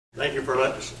Thank you for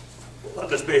letting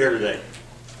us be here today.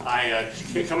 I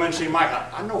come in and see Mike.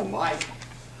 I know Mike.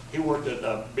 He worked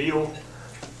at Beale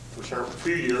for a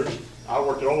few years. I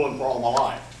worked at Olin for all my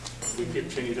life. We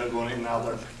continued going in and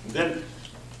out there.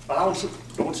 But I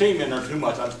don't see him in there too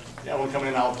much. I want to come in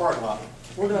and out of the parking lot.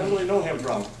 Where did I really know him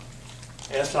from?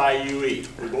 SIUE.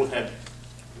 We both had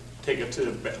tickets to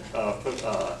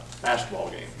the basketball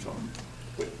game. So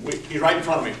he's right in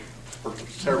front of me for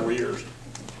several years.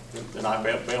 Then I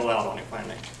bailed out on him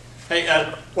finally. Hey,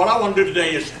 what I want to do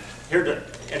today is here to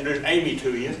introduce Amy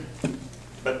to you.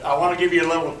 But I want to give you a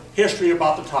little history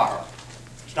about the tower.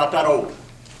 It's not that old.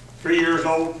 3 years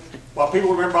old. While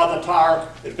people remember about the tower,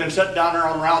 it's been set down there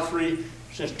on Route 3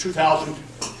 since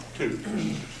 2002.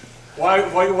 Why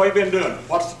have you been doing?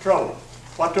 What's the trouble?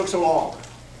 What took so long?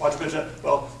 What's been said?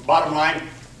 Well, bottom line,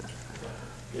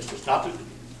 it's not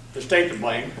the state to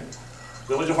blame. The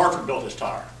village of Hartford built this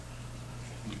tower.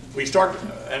 We started,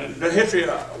 and the history,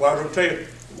 well, I was going to tell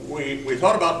you, we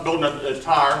thought about building a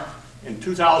tower in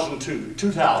 2002. In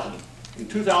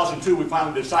 2002, we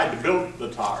finally decided to build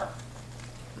the tower.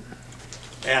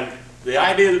 And the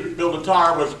idea to build a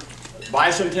tower was,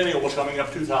 bicentennial was coming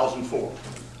up 2004.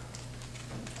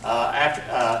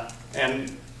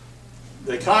 And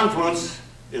the confluence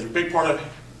is a big part of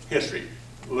history,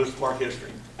 Lewis Clark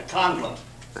history. A confluence.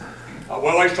 We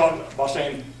always talk about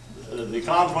saying the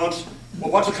confluence. Well,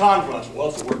 what's a confluence? Well,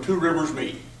 it's where two rivers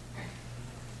meet.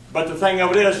 But the thing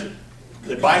of it is,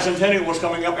 the bicentennial was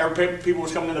coming up. Every people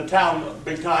was coming into town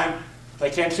big time. They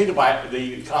can't see the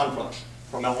confluence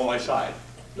from Illinois side.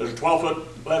 There's a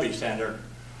 12-foot levee stand there.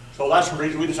 So that's the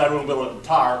reason we decided we're going to build a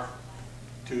tower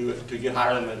to get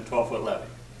higher than the 12-foot levee.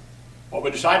 What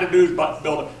we decided to do is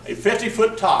build a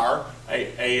 50-foot tower,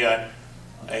 a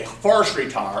forestry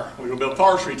tower. We're going to build a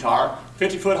forestry tower,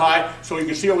 50-foot high, so you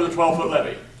can see over the 12-foot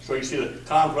levee. So you see the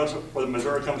confluence where the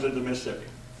Missouri comes into the Mississippi.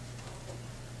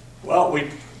 Well, we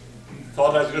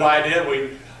thought that was a good idea.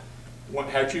 We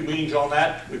had a few meetings on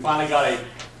that. We finally got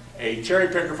a cherry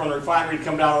picker from the refinery to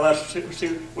come down and let us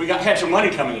see. We had some money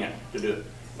coming in to do it.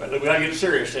 But we got to get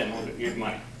serious then when we get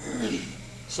money.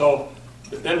 So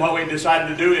then what we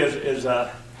decided to do is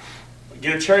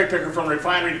get a cherry picker from the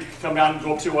refinery to come down and go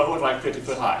up and see what it looked like 50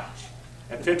 foot high.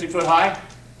 At 50 foot high,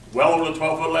 well over the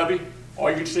 12-foot levee,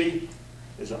 all you can see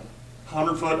is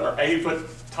 100-foot or 80-foot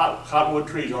cottonwood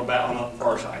trees on the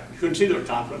far side. You couldn't see the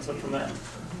confluence from there.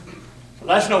 So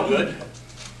that's no good.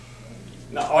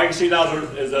 Now all you can see now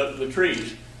is the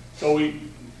trees. So we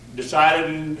decided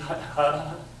and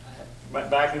went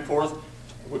back and forth.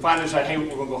 We finally decided, hey,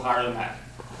 we're going to go higher than that.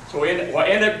 So we ended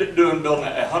up building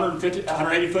a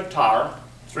 180-foot tower,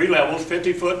 3 levels,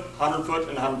 50-foot, 100-foot,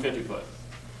 and 150-foot.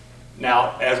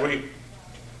 Now, as we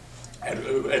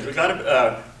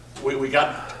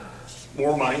got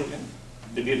more money,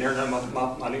 didn't earn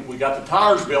enough money. We got the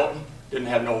towers built, didn't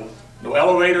have no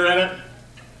elevator in it,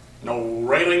 no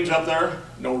railings up there,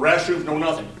 no restrooms, no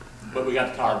nothing. But we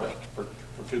got the tower built for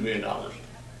 $2 million.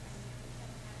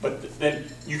 But then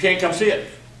you can't come see it.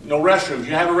 No restrooms.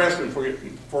 You have a restroom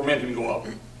for men can go up.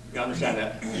 You understand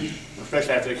that?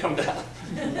 Especially after they come down.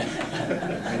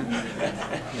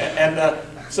 And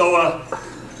so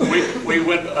we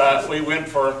went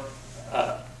for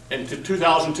into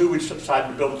 2002 we decided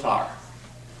to build a tower.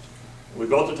 We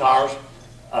built the towers.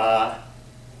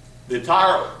 The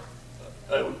tower,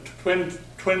 twin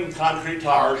concrete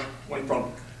towers went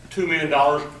from $2 million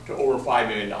to over $5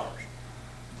 million.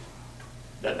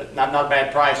 Not a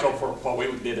bad price for what we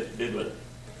did with it.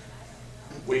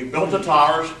 We built the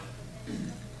towers.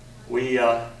 We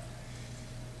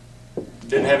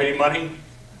didn't have any money.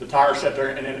 The towers sat there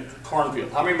in a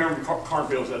cornfield. How many remember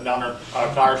cornfields that down there?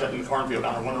 Towers sat in the cornfield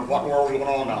down there, wondering what in the world was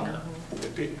going on down there.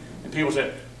 And people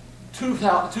said, $2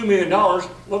 million,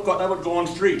 look what that would go on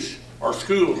streets or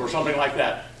schools or something like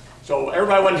that. So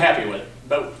everybody wasn't happy with it,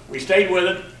 but we stayed with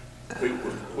it.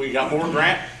 We got more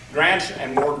grants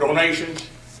and more donations.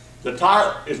 The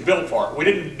tower is built for it. We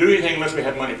didn't do anything unless we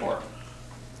had money for it.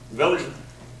 The village,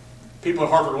 people in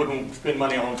Hartford wouldn't spend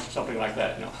money on something like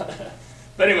that, you know.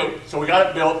 But anyway, so we got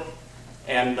it built,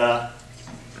 and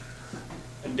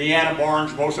Deanna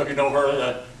Barnes, most of you know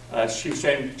her, she was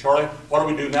saying, Charlie, what do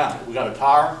we do now? We got a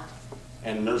tower,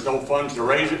 and there's no funds to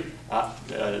raise it. How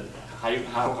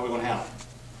are we going to handle it?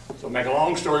 So make a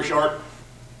long story short,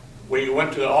 we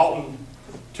went to the Alton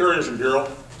Tourism Bureau.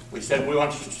 We said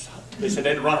they said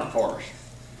they'd run it for us.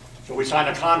 So we signed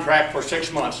a contract for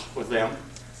 6 months with them.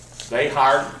 They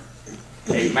hired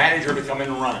a manager to come in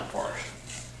and run it for us.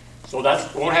 So we're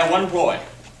going to have one employee,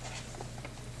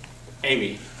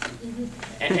 Amy.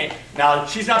 And now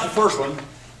she's not the first one.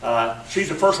 She's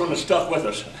the first one that stuck with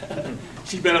us.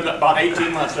 she's been about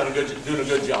 18 months doing a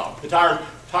good job. The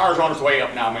tower's on its way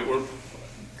up now. I mean, we're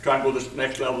trying to go this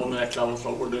next level and the next level,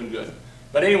 so we're doing good.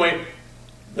 But anyway,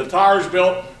 the tower's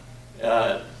built.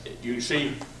 You can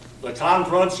see the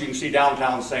Confluence. You can see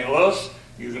downtown St. Louis.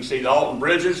 You can see the Alton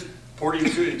Bridges. You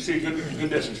can see a good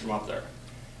distance from up there.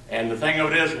 And the thing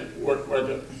of it is, we're at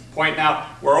the point now,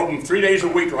 we're open 3 days a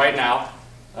week right now.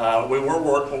 We were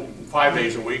working 5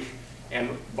 days a week.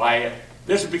 And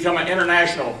this has become an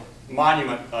international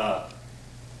monument.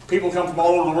 People come from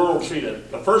all over the world to see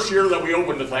it. The first year that we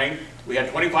opened the thing, we had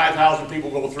 25,000 people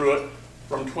go through it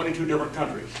from 22 different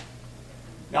countries.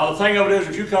 Now the thing of it is,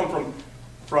 if you come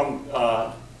from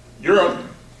Europe,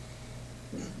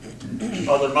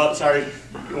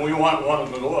 we want one of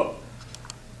them to go up.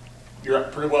 You're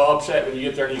pretty well upset when you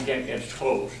get there and you can't. It's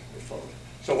closed. It's closed.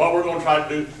 So what we're going to try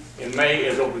to do in May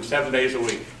is open 7 days a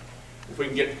week. If we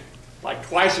can get like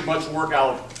twice as much work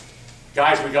out of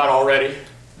guys we got already.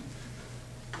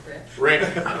 Rick.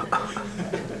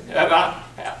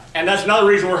 And that's another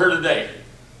reason we're here today.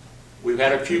 We've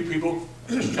had a few people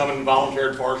come and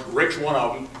volunteered for us. Rick's one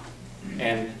of them,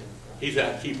 and he's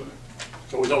a keeper.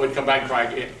 So we thought we'd come back and try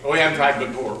again. Well, we haven't tried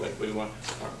before, but we want.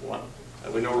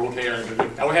 We know Rotary.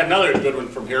 Now we had another good one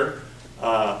from here.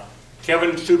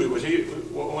 Kevin Subi, was he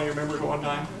one of your members at one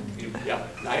time? Yeah,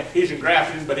 he's in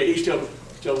Grafton, but he's still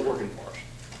working for us.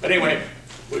 But anyway,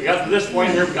 we got to this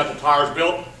point here. We got the towers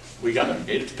built.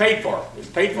 It's paid for. It's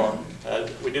paid for.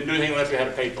 We didn't do anything unless we had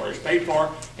it paid for. It's paid for,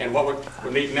 and what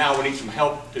we need now, we need some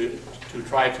help to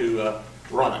try to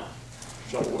run it.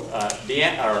 So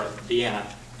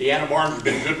Deanna Barnes has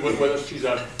been good with us. She's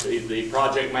the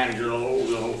project manager of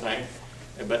the whole thing.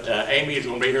 But Amy is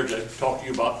going to be here to talk to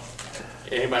you about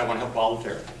anybody want to help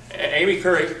volunteer. Amy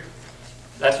Curry,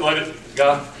 that's the one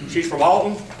that she's from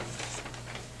Alton.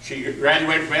 She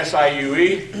graduated from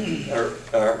SIUE.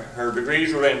 Her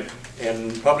degrees were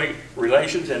in public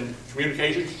relations and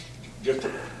communications, just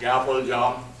a gal for the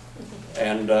job.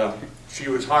 And she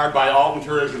was hired by the Alton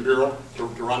Tourism Bureau to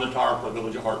run the tower for the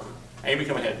village of Hartford. Amy,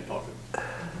 come ahead and talk to her.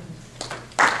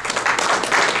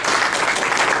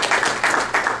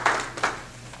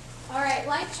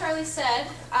 Like Charlie said,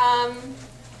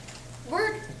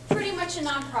 we're pretty much a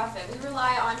nonprofit. We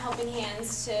rely on helping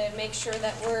hands to make sure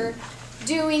that we're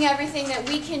doing everything that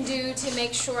we can do to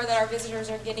make sure that our visitors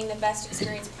are getting the best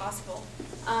experience possible.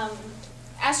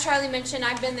 As Charlie mentioned,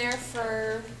 I've been there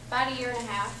for about 1.5 years,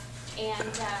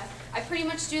 and I pretty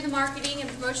much do the marketing and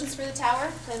promotions for the tower,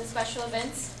 plan the special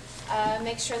events,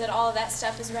 make sure that all of that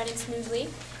stuff is running smoothly.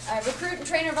 Recruit and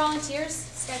train our volunteers,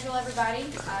 schedule everybody,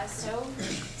 so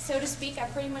to speak, I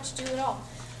pretty much do it all.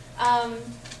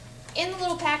 In the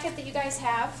little packet that you guys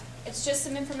have, it's just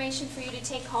some information for you to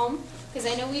take home, because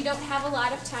I know we don't have a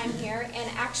lot of time here,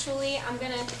 and actually I'm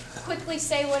going to quickly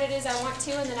say what it is I want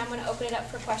to, and then I'm going to open it up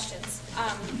for questions.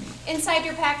 Inside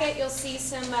your packet, you'll see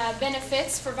some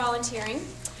benefits for volunteering.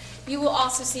 You will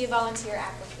also see a volunteer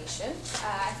application.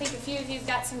 I think a few of you have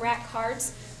got some RAC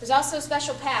cards. There's also a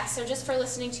special pass, so just for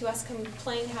listening to us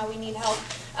complain how we need help,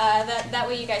 that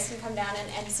way you guys can come down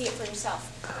and see it for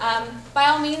yourself. By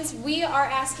all means, we are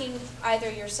asking either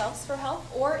yourselves for help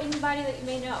or anybody that you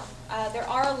may know. There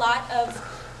are a lot of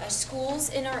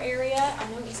schools in our area. I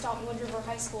know East Alton Wood River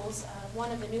High School's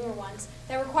one of the newer ones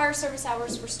that require service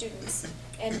hours for students.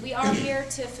 And we are here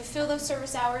to fulfill those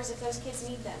service hours if those kids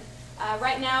need them.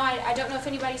 Right now, I don't know if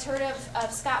anybody's heard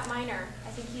of Scott Miner. I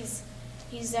think he's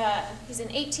an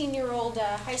 18-year-old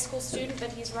high school student,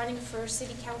 but he's running for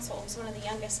city council. He's one of the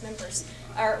youngest members,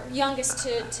 or youngest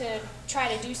to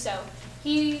try to do so.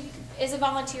 He is a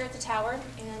volunteer at the tower,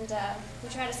 and we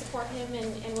try to support him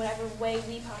in whatever way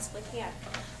we possibly can.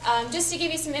 Just to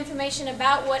give you some information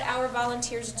about what our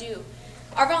volunteers do.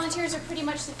 Our volunteers are pretty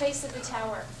much the face of the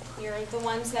tower. You're the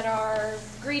ones that are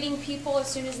greeting people as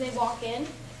soon as they walk in.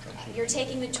 You're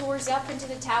taking the tours up into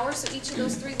the tower, so each of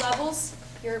those 3 levels,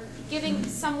 you're giving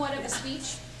somewhat of a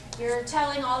speech. You're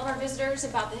telling all of our visitors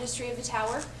about the history of the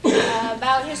tower,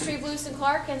 about the history of Lewis and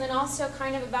Clark, and then also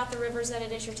kind of about the rivers that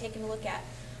it is you're taking a look at.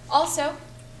 Also,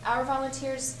 our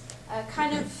volunteers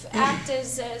kind of act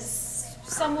as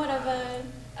somewhat of a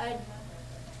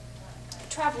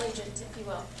travel agent, if you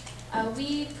will.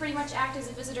 We pretty much act as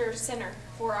a visitor center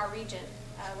for our region.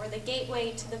 We're the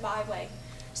gateway to the byway.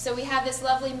 So we have this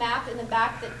lovely map in the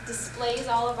back that displays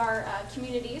all of our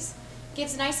communities.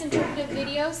 Gives nice interpretive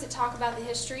videos that talk about the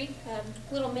history,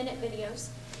 little minute videos.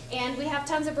 And we have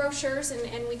tons of brochures,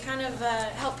 and we kind of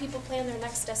help people plan their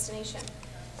next destination.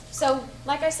 So,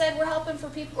 like I said, we're helping for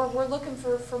people, or we're looking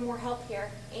for more help here.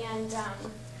 And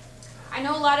I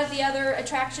know a lot of the other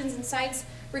attractions and sites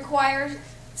require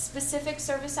specific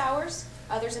service hours.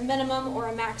 There's a minimum or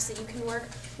a max that you can work.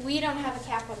 We don't have a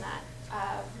cap on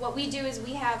that. What we do is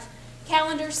we have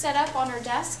calendars set up on our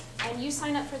desk, and you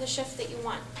sign up for the shift that you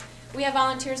want. We have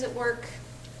volunteers that work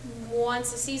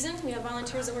once a season. We have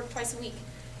volunteers that work twice a week.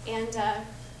 And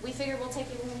we figure we'll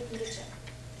take you when we can get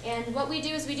you. And what we do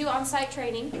is we do on-site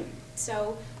training.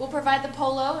 So we'll provide the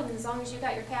polo, and as long as you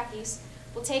got your khakis,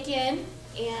 we'll take you in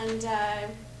and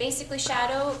basically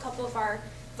shadow a couple of our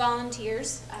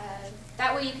volunteers.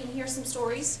 That way you can hear some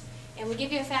stories, and we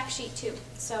give you a fact sheet too.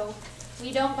 So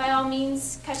we don't by all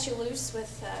means cut you loose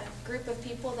with a group of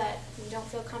people that you don't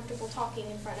feel comfortable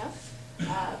talking in front of.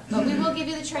 But we will give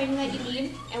you the training that you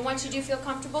need, and once you do feel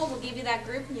comfortable, we'll give you that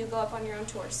group and you'll go up on your own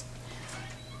tours.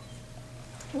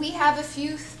 We have a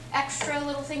few extra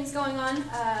little things going on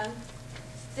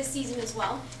this season as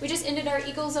well. We just ended our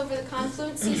Eagles Over the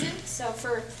Confluence season, so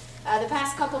for the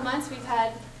past couple months we've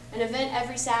had an event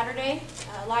every Saturday,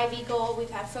 live eagle, we've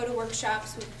had photo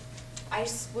workshops, we've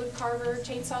ice wood carver,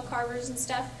 chainsaw carvers and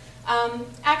stuff.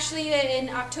 Actually in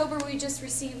October we just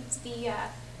received the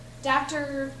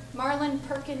Dr. Marlon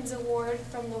Perkins Award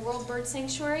from the World Bird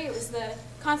Sanctuary. It was the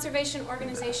Conservation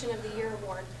Organization of the Year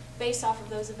Award based off of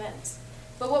those events.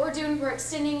 But what we're doing, we're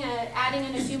extending, adding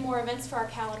in a few more events for our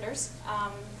calendars.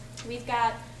 We've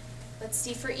got, let's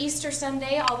see, for Easter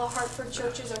Sunday, all the Hartford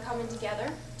churches are coming together,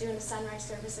 doing a sunrise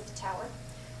service at the tower.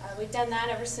 We've done that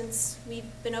ever since we've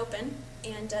been open.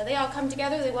 And they all come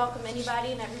together, they welcome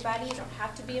anybody and everybody. You don't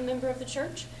have to be a member of the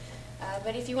church.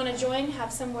 But if you want to join,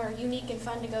 have somewhere unique and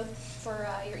fun to go for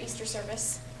your Easter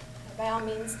service, by all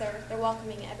means, they're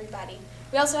welcoming everybody.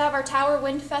 We also have our Tower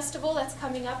Wind Festival that's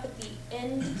coming up at the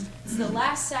end. It's the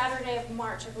last Saturday of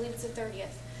March. I believe it's the 30th.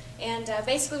 And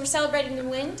basically we're celebrating the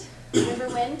wind, river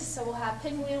wind. So we'll have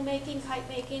pinwheel making, kite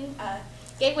making.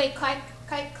 Gateway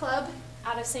Kite Club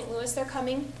out of St. Louis, they're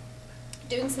coming,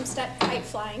 doing some kite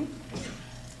flying.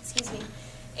 Excuse me.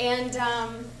 And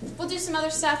we'll do some other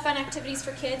stuff, fun activities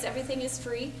for kids. Everything is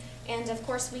free. And of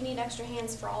course we need extra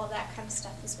hands for all of that kind of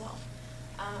stuff as well.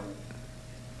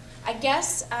 I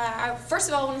guess, first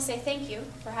of all, I want to say thank you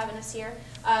for having us here.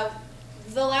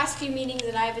 The last few meetings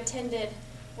that I've attended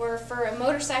were for a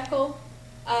motorcycle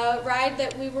ride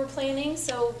that we were planning,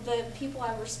 so the people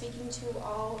I was speaking to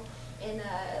all in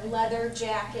leather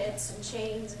jackets and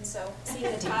chains, and so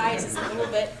seeing the ties is a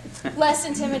little bit less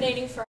intimidating for